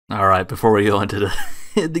All right, before we go into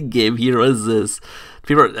the game here, what is this?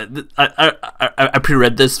 People, I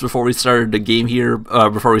pre-read this before we started the game here.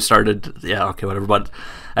 Before we started, yeah, okay, whatever. But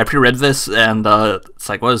I pre-read this, and it's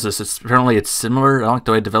like, what is this? Apparently it's similar. I don't like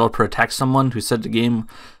the way a developer attacked someone who said the game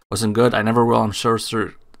wasn't good. I never will. I'm so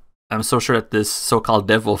sure that this so-called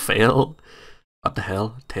dev will fail. What the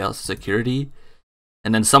hell? Tails security.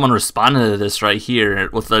 And then someone responded to this right here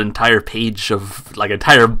with an entire page of, like,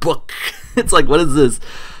 entire book. It's like, what is this?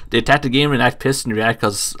 They attack the game and act pissed and react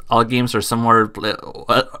because all games are somewhere.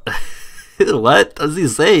 What? What is he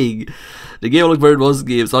saying? The game will look better than most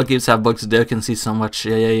games. All games have bugs. Dev can see so much.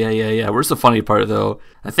 Yeah. Where's the funny part though?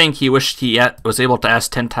 I think he wished he was able to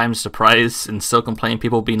ask 10 times the price and still complain.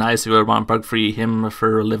 People would be nice if we would want bug free him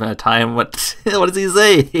for living a time. What? What does he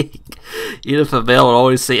say? Even if a veil will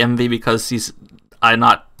always say MV because I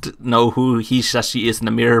not know who he she is in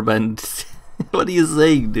the mirror, but what are you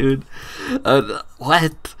saying, dude?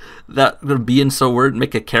 What? That gonna be in so word,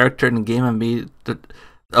 make a character in the game and be.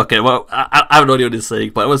 Okay, well, I have no idea what he's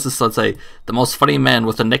saying, but it was just, let's say, the most funny man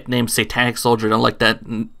with the nickname Satanic Soldier. Don't like that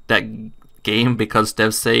game because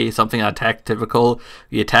devs say something attack typical.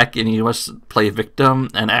 You attack and you must play victim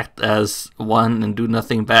and act as one and do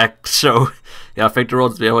nothing back. So, yeah, fake the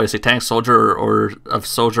roles to be a Satanic Soldier or a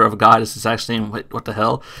Soldier of God is his actual name. What the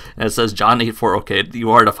hell? And it says John 84. Okay, you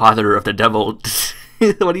are the father of the devil.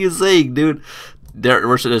 What are you saying, dude? They're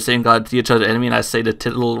worship the same God to each other enemy, and I say the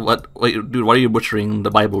tittle. What? Wait, dude, why are you butchering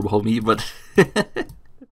the Bible, homie? But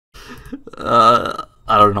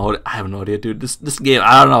I don't know. I have no idea, dude. This game,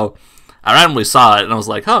 I don't know. I randomly saw it and I was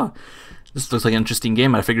like, huh, this looks like an interesting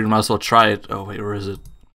game. I figured I might as well try it. Oh wait, where is it?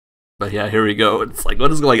 But yeah, here we go. It's like,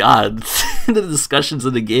 what is going on? The discussions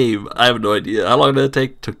in the game. I have no idea. How long did it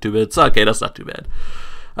take? Took 2 minutes. Okay, that's not too bad.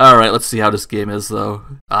 Alright, let's see how this game is though.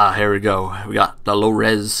 Here we go. We got the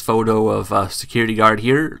low-res photo of a security guard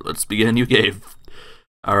here. Let's begin a new game.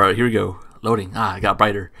 Alright, here we go. Loading. It got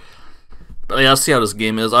brighter. But yeah, let's see how this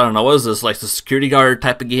game is. I don't know, what is this, like the security guard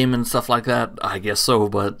type of game and stuff like that? I guess so,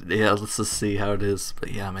 but yeah, let's just see how it is.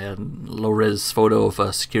 But yeah, man, low-res photo of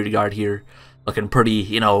a security guard here. Looking pretty,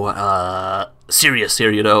 you know, serious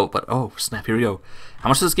here, you know. But oh, snap, here we go. How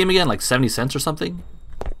much is this game again? Like 70 cents or something?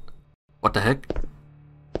 What the heck?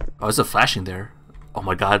 Oh, is it flashing there? Oh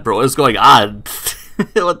my god, bro, what is going on?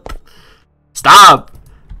 What? Stop!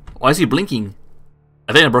 Why is he blinking?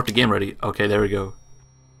 I think I broke the game already. Okay, there we go.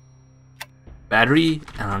 Battery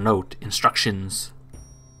and a note. Instructions.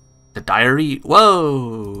 The diary.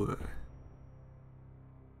 Whoa!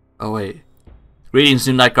 Oh, wait. Greetings,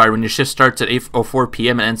 new night guard. When your shift starts at 8:04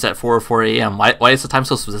 p.m. and ends at 4:04 a.m. Why is the time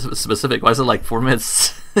so specific? Why is it like 4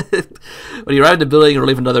 minutes? When you arrive in the building or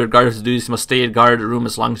leave another guard's duties, you must stay in guard room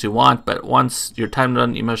as long as you want, but once your time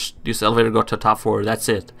done, you must use the elevator to go to the top floor. That's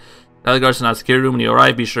it. The other guards in the security room. When you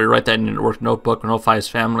arrive, be sure to write that in your work notebook or notify his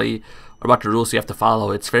family or about the rules you have to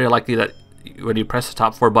follow. It's very likely that when you press the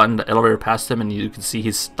top floor button, the elevator passed him and you can see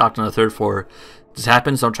he's stopped on the 3rd floor. If this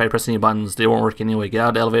happens, don't try to press any buttons. They won't work anyway. Get out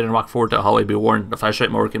of the elevator and walk forward to the hallway. Be warned, the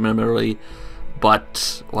flashlight might work immediately.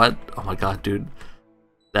 But, what? Oh my god, dude.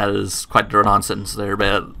 That is quite the nonsense there,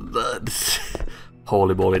 man.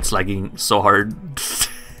 Holy moly, it's lagging so hard.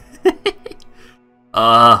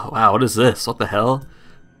 Wow, what is this? What the hell?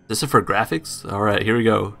 This is for graphics? Alright, here we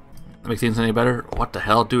go. Make things any better? What the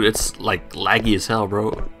hell? Dude, it's like laggy as hell,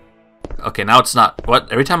 bro. Okay, now it's not. What?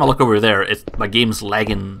 Every time I look over there, my game's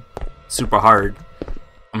lagging super hard.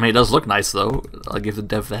 I mean, it does look nice, though. I'll give the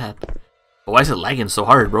dev that. But why is it lagging so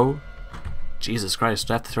hard, bro? Jesus Christ,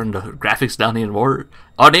 do I have to turn the graphics down even more?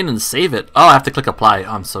 Oh, I didn't even save it. Oh, I have to click apply.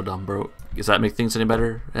 Oh, I'm so dumb, bro. Does that make things any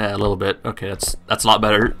better? Yeah, a little bit. Okay, that's a lot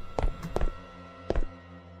better.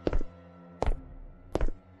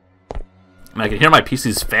 I mean, I can hear my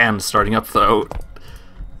PC's fan starting up, though.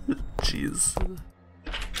 Jeez.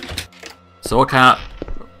 So what kind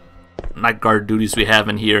of night guard duties we have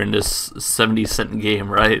in here in this 70-cent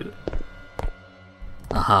game, right?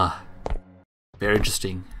 Very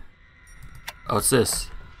interesting. Oh, what's this?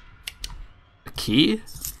 A key?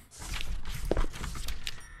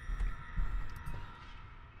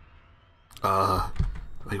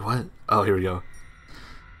 Wait, what? Oh, here we go.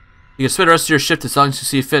 You can spend the rest of your shift as long as you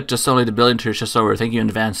see fit, just only the building to your shift's over. Thank you in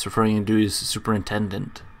advance for referring your duties to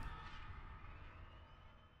Superintendent.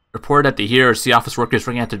 Report that they hear or see office workers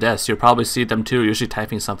ringing at their desks. You'll probably see them too, usually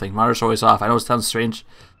typing something. Monitor's always off. I know it sounds strange.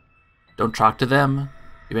 Don't talk to them.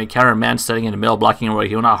 You may encounter a man standing in the middle blocking your way.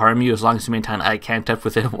 He will not harm you as long as you maintain eye contact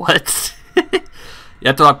with him. What? You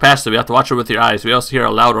have to walk past him. You have to watch it with your eyes. We also hear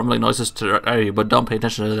loud rumbling noises to you, but don't pay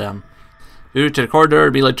attention to them. You to the corridor,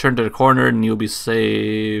 immediately turn to the corner and you'll be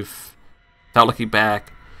safe. Without looking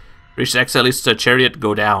back. Reach the exit, at least a chariot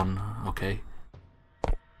go down. Okay.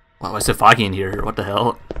 Wow, why is it foggy in here? What the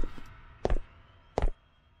hell?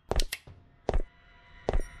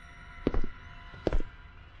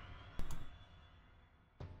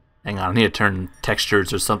 Hang on, I need to turn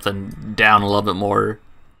textures or something down a little bit more.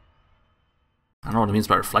 I don't know what it means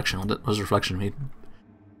by reflection. What does reflection mean?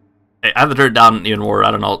 I have to turn it down even more.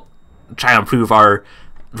 I don't know. Trying to improve our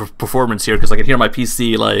performance here because I can hear my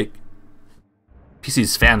PC, like,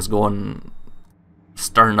 PC's fans going,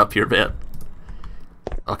 starting up here a bit.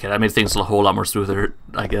 Okay, that made things a whole lot more smoother,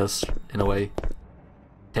 I guess, in a way.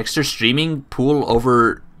 Texture streaming, pool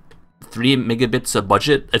over 3 megabits of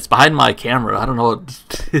budget. It's behind my camera. I don't know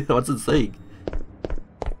what's it saying.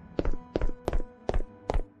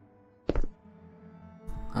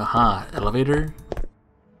 Aha, elevator.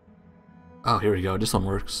 Oh, here we go. This one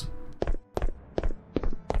works.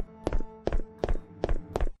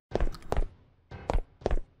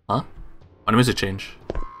 Huh? Why did music change?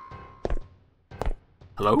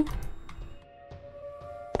 Hello?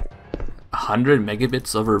 100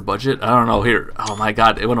 megabits over budget? I don't know. Here. Oh my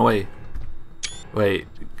god, it went away. Wait.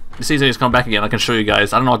 It seems like it's come back again. I can show you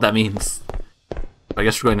guys. I don't know what that means. I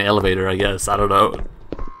guess we're going to elevator, I guess. I don't know.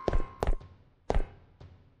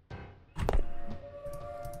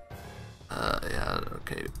 Yeah,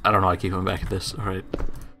 okay. I don't know. I keep coming back at this. Alright.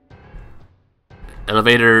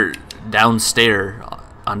 Elevator downstairs.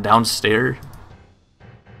 On downstairs.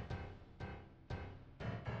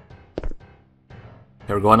 Okay,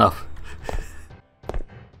 we're going up.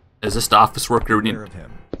 Is this the office worker we need? Beware of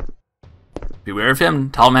him. Beware of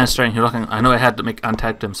him? Tall man staring. You're looking. I know I had to make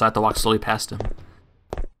contact him, so I had to walk slowly past him.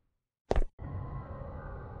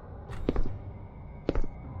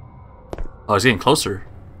 Oh, he's getting closer.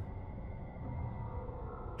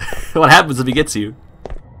 What happens if he gets you?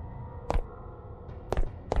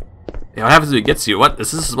 Yeah, what happens if he gets you? What?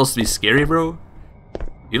 Is this supposed to be scary, bro?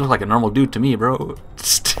 You look like a normal dude to me, bro.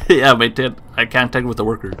 Yeah, maintain eye contact with the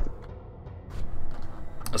worker.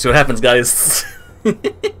 Let's see what happens, guys.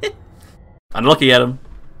 I'm looking at him.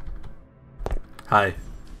 Hi.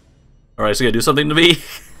 Alright, so you gonna do something to me?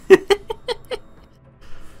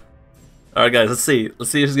 Alright, guys, let's see.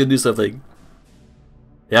 Let's see if he's gonna do something.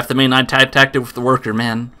 You have to maintain eye contact with the worker,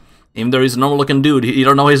 man. Even though he's a normal looking dude, you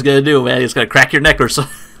don't know what he's gonna do, man. He's gonna crack your neck or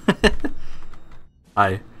something.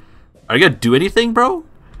 Hi. Are you gonna do anything, bro?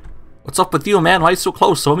 What's up with you, man? Why are you so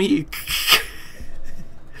close, homie?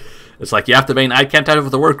 It's like you have to maintain eye contact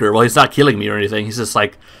with the worker. Well, he's not killing me or anything. He's just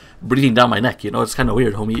like breathing down my neck. You know, it's kind of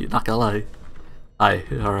weird, homie. Not gonna lie. Hi.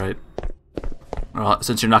 All right.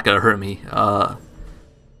 Since you're not gonna hurt me, we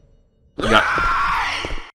got.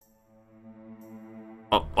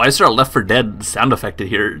 Oh, why is there a Left 4 Dead sound effect in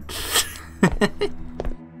here?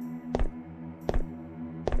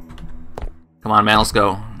 Come on, man. Let's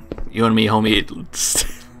go. You and me, homie.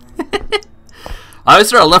 Why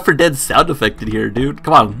is there a Left 4 Dead sound effect in here, dude?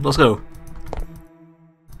 Come on, let's go.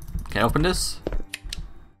 Can I open this?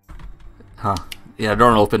 Huh. Yeah,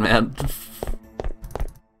 door open, man.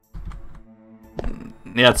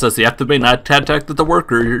 Yeah, it says you have to make eye contact with the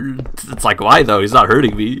worker. It's like, why though? He's not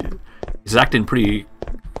hurting me. He's acting pretty,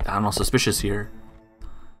 I don't know, suspicious here.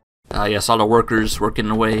 Yes, all the workers working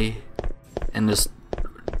away in this,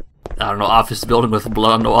 I don't know, office building with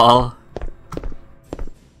blood on the wall.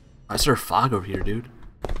 Why is there fog over here, dude?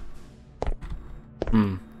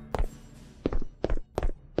 Hmm.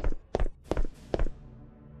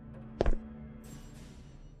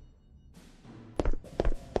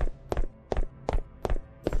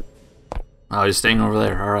 Oh, he's staying over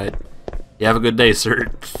there. Alright. You have a good day, sir.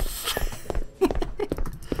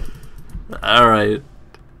 Alright.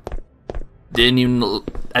 I didn't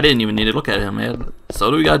even need to look at him, man. So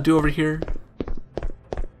what do we gotta do over here?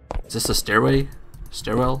 Is this a stairway?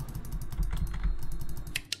 Stairwell?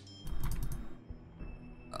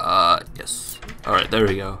 Yes. Alright, there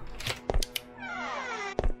we go.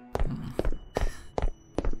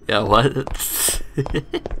 Yeah, what?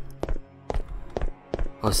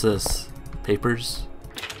 What's this? Papers?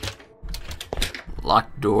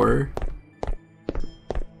 Locked door?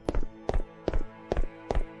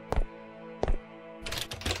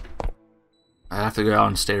 I have to go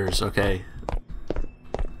downstairs, okay.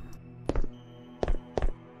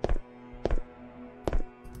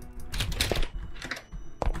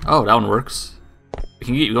 Oh, that one works. We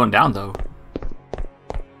can get you going down though.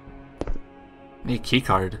 Need a key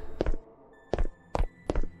card.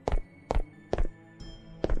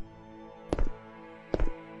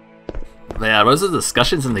 Yeah, what is the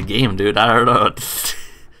discussions in the game, dude? I don't know.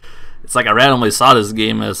 It's like I randomly saw this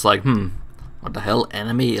game and it's like, what the hell?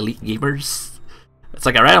 Anime Elite Gamers? It's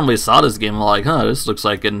like I randomly saw this game, I'm like, huh, this looks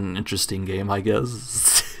like an interesting game, I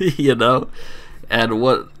guess. You know? And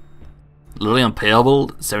what? Literally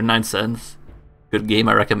Unpayable, 79 cents. Good game,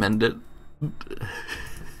 I recommend it.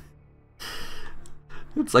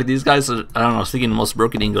 It's like these guys are, I don't know, speaking the most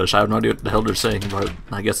broken English. I have no idea what the hell they're saying, but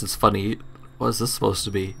I guess it's funny. What is this supposed to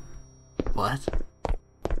be? What?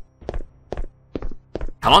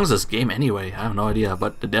 How long is this game anyway? I have no idea,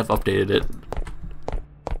 but the dev updated it.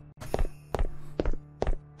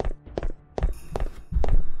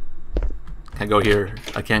 Can't go here.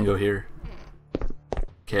 I can go here.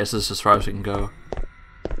 Okay, this is as far as we can go.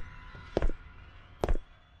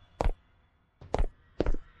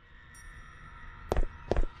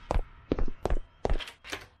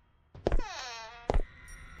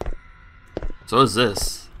 So what is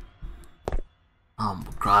this? Oh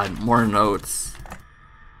god, more notes.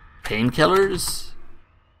 Painkillers?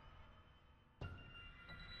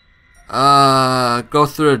 Go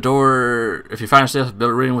through a door. If you find yourself in a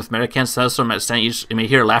building with mannequins, thunderstorm at stand, you may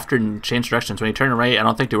hear laughter and change directions. When you turn right, I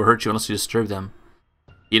don't think they will hurt you unless you disturb them.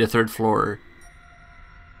 Eat a third floor.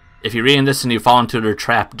 If you're reading this and you fall into their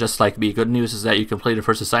trap, just like me, good news is that you complete the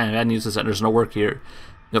first assignment. Bad news is that there's no work here.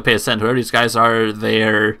 You'll pay a cent. Whoever these guys are,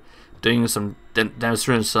 they're doing some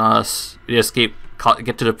demonstrations on us. We escape,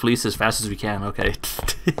 get to the police as fast as we can. Okay.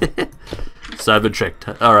 So I've been tricked.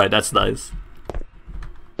 Alright, that's nice.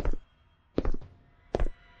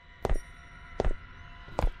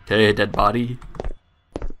 Okay, dead body.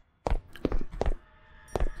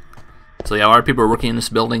 So yeah, why are people working in this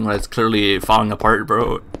building when it's clearly falling apart,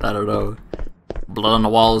 bro? I don't know. Blood on the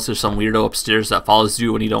walls. There's some weirdo upstairs that follows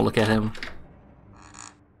you when you don't look at him.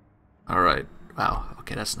 Alright. Wow.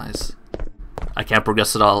 Okay, that's nice. I can't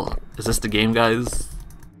progress at all. Is this the game, guys?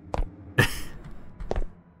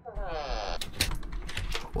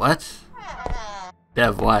 What?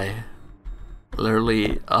 Dev, why?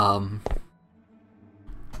 Literally,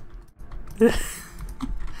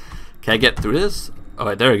 Can I get through this? Oh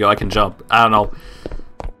wait, there we go, I can jump. I don't know.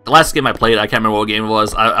 The last game I played, I can't remember what game it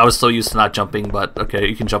was. I was so used to not jumping, but okay,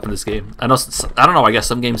 you can jump in this game. I don't know, I guess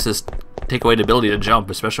some games just take away the ability to jump,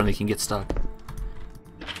 especially when you can get stuck.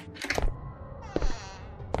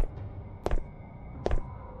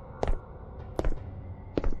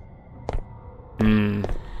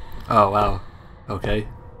 Oh wow. Okay.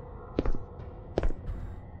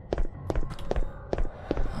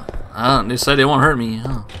 They said they won't hurt me,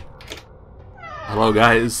 huh? Hello,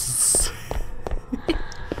 guys.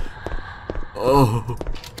 Oh,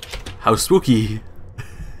 how spooky.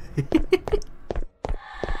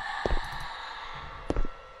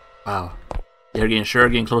 Wow. They're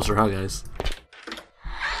getting closer, huh, guys?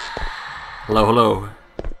 Hello, hello.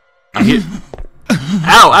 I'm here.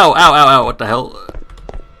 Ow, ow, ow, ow, ow, what the hell?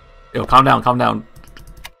 Yo, calm down, calm down.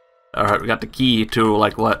 Alright, we got the key to,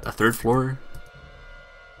 like, what, a third floor?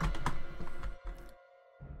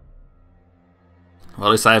 Well,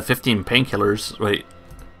 at least I have 15 painkillers. Wait.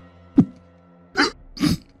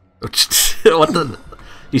 What the?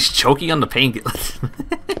 He's choking on the painkillers.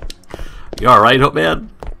 You alright, Hope Man?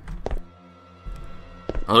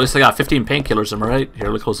 Well, at least I got 15 painkillers, am I right? Here,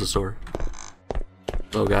 let's close the door.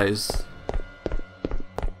 Hello, guys.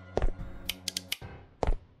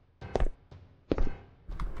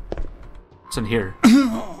 What's in here?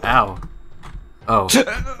 Ow. Oh.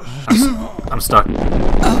 I'm stuck.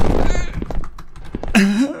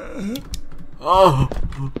 Oh,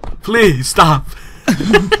 please stop.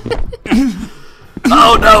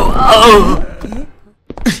 Oh no. Oh.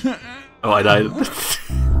 Oh, I died.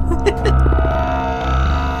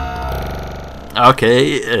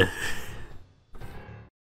 Okay.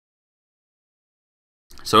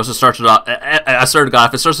 So this starts off. I started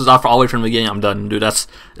off. If it starts us off all the way from the beginning, I'm done, dude. This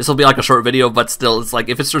will be like a short video, but still, it's like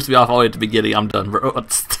if it starts me off all the way at the beginning, I'm done, bro. All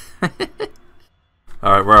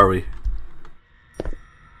right, where are we?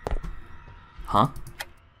 Huh?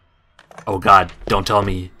 Oh god, don't tell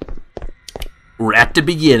me. We're at the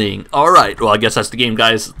beginning. Alright, well I guess that's the game,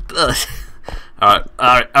 guys. Alright,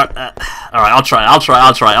 I'll try.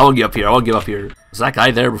 I won't give up here. Was that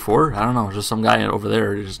guy there before? I don't know, just some guy over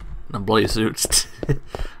there just in a bloody suit. I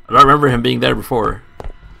don't remember him being there before.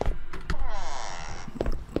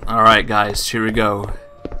 Alright guys, here we go.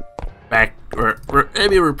 Back,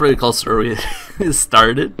 maybe we're pretty close to where we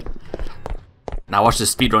started. Now watch the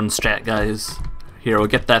speedrun strat, guys. Here, we'll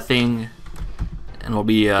get that thing, and we'll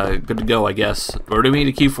be good to go, I guess. Where do we need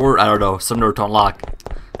a key for? I don't know. Some door to unlock.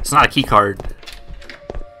 It's not a key card.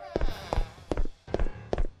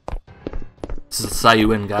 This is how you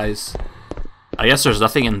win, guys. I guess there's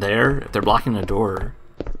nothing in there if they're blocking the door.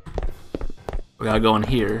 We gotta go in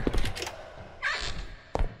here.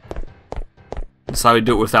 That's how we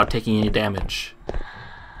do it without taking any damage.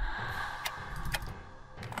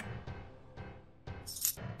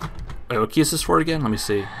 Wait, what key is this for again? Let me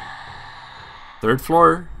see. 3rd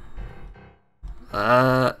floor?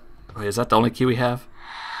 Wait, is that the only key we have?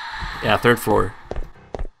 Yeah, 3rd floor.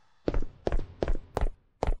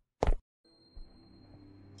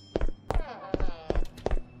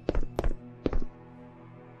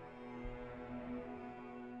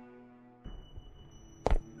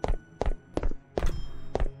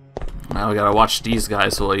 Now we gotta watch these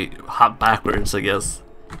guys while we hop backwards, I guess.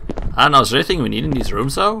 I don't know, is there anything we need in these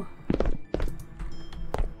rooms though?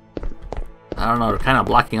 I don't know, they're kind of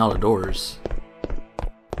blocking all the doors.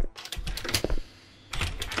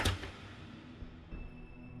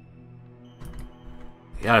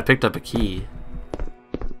 Yeah, I picked up a key.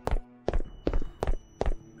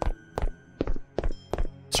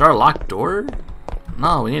 Is there a locked door?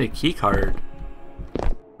 No, we need a key card.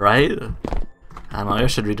 Right? I don't know, I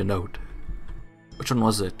should read a note. Which one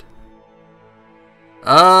was it?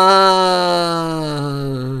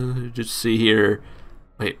 Just see here.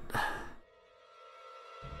 Wait.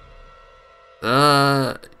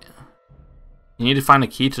 You need to find a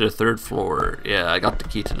key to the 3rd floor. Yeah, I got the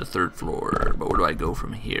key to the 3rd floor, but where do I go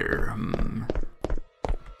from here?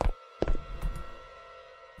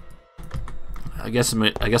 I guess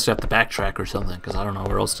we have to backtrack or something, because I don't know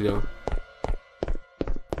where else to go.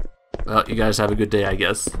 Well, you guys have a good day, I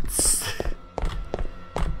guess.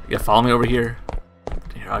 You gotta follow me over here.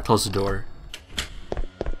 Here, I'll close the door.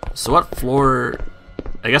 So what floor?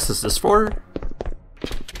 I guess it's this floor?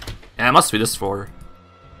 Yeah, it must be this floor.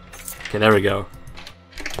 Okay, there we go.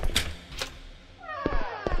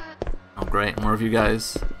 Oh great, more of you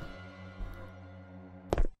guys.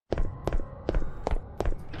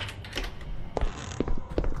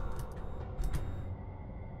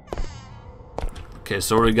 Okay,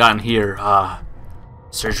 so what we got in here?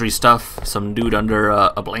 Surgery stuff. Some dude under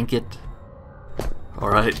a blanket.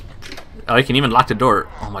 Alright. Oh, you can even lock the door.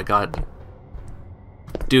 Oh my god.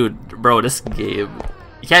 Dude, bro, this game.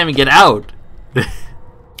 You can't even get out!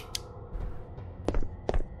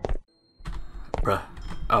 Bruh.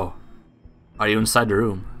 Oh. Are you inside the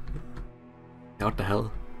room? Yeah, what the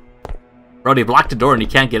hell? Bro, they blocked the door and you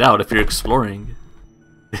can't get out if you're exploring.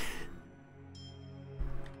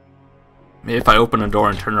 Maybe if I open the door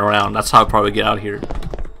and turn around, that's how I'll probably get out here.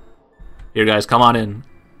 Here guys, come on in.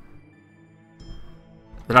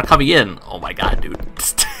 They're not coming in. Oh my god, dude.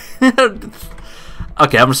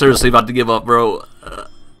 Okay, I'm seriously about to give up, bro.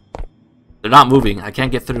 They're not moving. I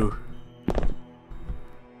can't get through.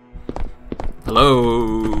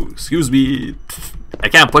 Hello? Excuse me. I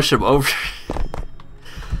can't push him over.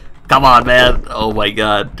 Come on, man. Oh my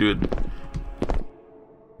god, dude.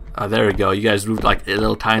 There we go. You guys moved like a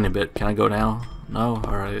little tiny bit. Can I go now? No?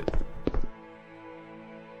 Alright.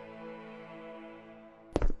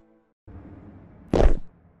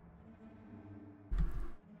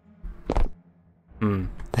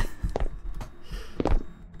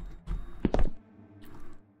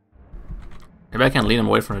 Maybe I can lean him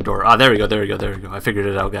away from the door. Ah, there we go, there we go, there we go. I figured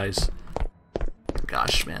it out, guys.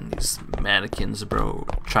 Gosh, man, these mannequins, bro,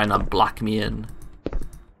 trying to block me in.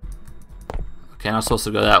 Okay, I'm not supposed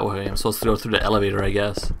to go that way. I'm supposed to go through the elevator, I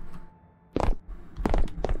guess.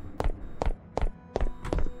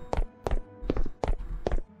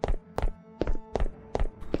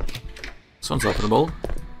 This one's openable.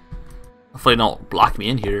 Hopefully they don't block me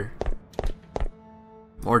in here.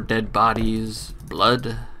 More dead bodies.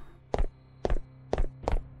 Blood.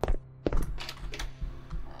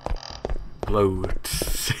 Hello.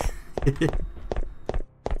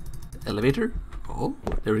 Elevator? Oh,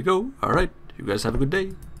 there we go. Alright. You guys have a good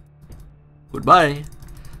day. Goodbye.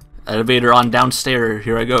 Elevator on downstairs.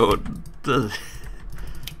 Here I go.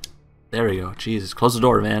 There we go. Jesus. Close the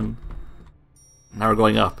door, man. Now we're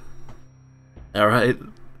going up. Alright.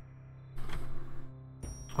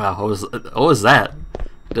 Wow, what was that?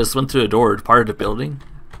 Just went through a door, part of the building.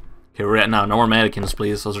 Okay, we're at now. No more mannequins,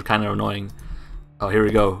 please. Those are kind of annoying. Oh, here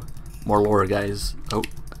we go. More lore, guys. Oh.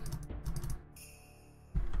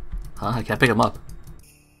 Huh? I can't pick them up.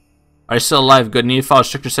 Are you still alive? Good. Need to follow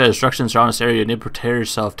stricter set of instructions around this area. You need to prepare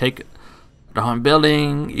yourself. Take the home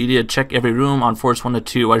building. You need to check every room on floors 1 to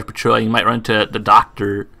 2 while you're patrolling. You might run into the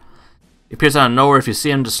doctor. He appears out of nowhere. If you see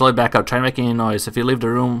him, just slowly back up. Try to make any noise. If you leave the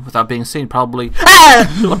room without being seen, probably... Ah!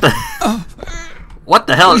 What the... What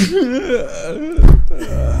the hell?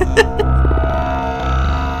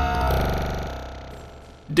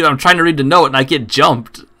 Dude, I'm trying to read the note and I get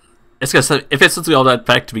jumped. It's gonna... If it's all that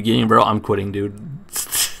back to the beginning, bro, I'm quitting, dude.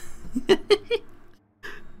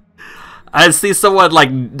 I see someone like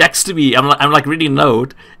next to me. I'm like reading a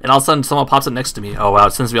note, and all of a sudden someone pops up next to me. Oh wow,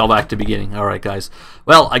 it sends me all back to the beginning. All right, guys.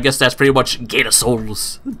 Well, I guess that's pretty much Gate of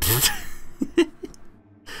Souls.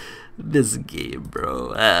 This game,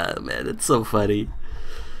 bro. Ah, man, it's so funny.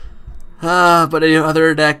 But other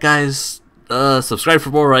than that, guys, subscribe for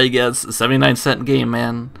more, I guess. 79-cent game,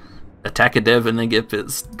 man. Attack a dev and then get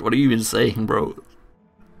pissed. What are you even saying, bro?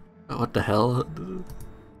 What the hell?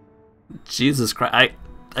 Jesus Christ.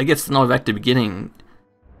 I guess no back to the beginning.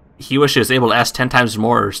 He wishes he was able to ask 10 times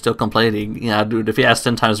more, still complaining. Yeah, dude, if he asks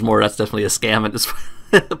 10 times more, that's definitely a scam at this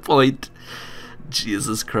point.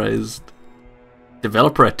 Jesus Christ.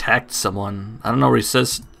 Developer attacked someone. I don't know where he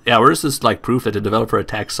says. Yeah, where's this like proof that the developer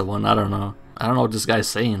attacked someone? I don't know. I don't know what this guy's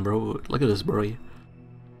saying, bro. Look at this, bro.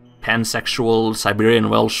 Pansexual Siberian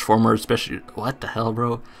Welsh former special. What the hell,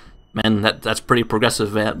 bro? Man, that's pretty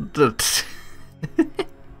progressive, man.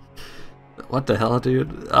 What the hell,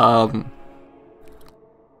 dude?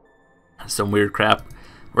 Some weird crap.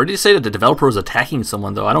 Where did you say that the developer was attacking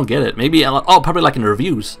someone, though? I don't get it. Maybe, oh, probably like in the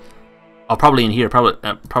reviews. Oh, probably in here.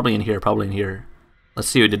 Probably in here. Probably in here. Let's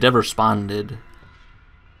see. The dev responded.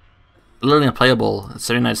 Literally unplayable.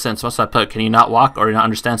 79 cents. What's that put? Can you not walk or not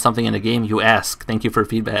understand something in the game? You ask. Thank you for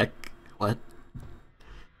feedback. What?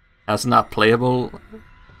 That's not playable.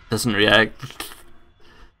 Doesn't react.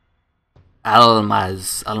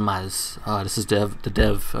 Almaz. Oh, this is the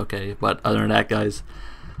dev. Okay, but other than that, guys,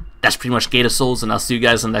 that's pretty much Gate of Souls, and I'll see you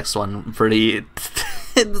guys in the next one. Pretty.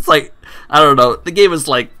 It's like, I don't know. The game is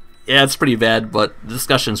like, yeah, it's pretty bad, but the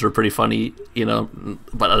discussions were pretty funny, you know.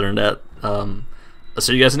 But other than that, I'll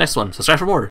see you guys in the next one. Subscribe for more.